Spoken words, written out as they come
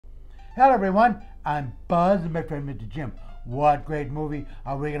Hello everyone, I'm Buzz and my friend Mr. Jim. What great movie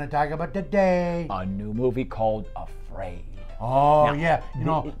are we going to talk about today? A new movie called Afraid. Oh Now, yeah,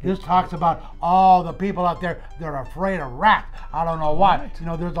 this talks about all the people out there that are afraid of rats. I don't know why.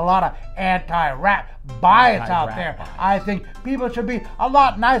 There's a lot of anti-rat bias out there. Bias. I think people should be a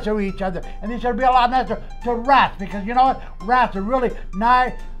lot nicer to each other, and they should be a lot nicer to rats, because you know what? Rats are really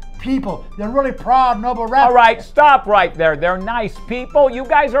nice people. They're really proud, noble rats. All right, stop right there. They're nice people. You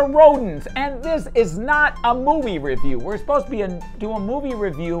guys are rodents, and this is not a movie review. We're supposed to do a movie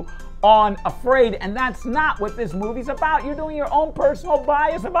review on Afraid, and that's not what this movie's about. You're doing your own personal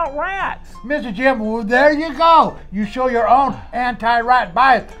bias about rats. Mr. Jim, well, there you go. You show your own anti-rat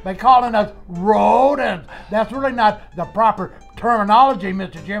bias by calling us rodents. That's really not the proper terminology,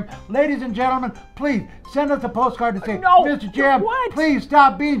 Mr. Jim. Ladies and gentlemen, please send us a postcard to say, No, Mr. Jim, what? please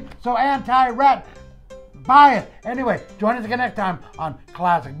stop being so anti-rat bias. Anyway, join us again next time on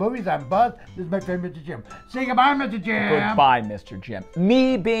Classic Movies. I'm Buzz. This is my friend, Mr. Jim. Say goodbye, Mr. Jim. Goodbye, Mr. Jim.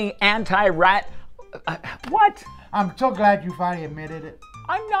 Me being anti-rat? What? I'm so glad you finally admitted it.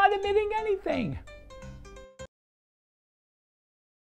 I'm not admitting anything.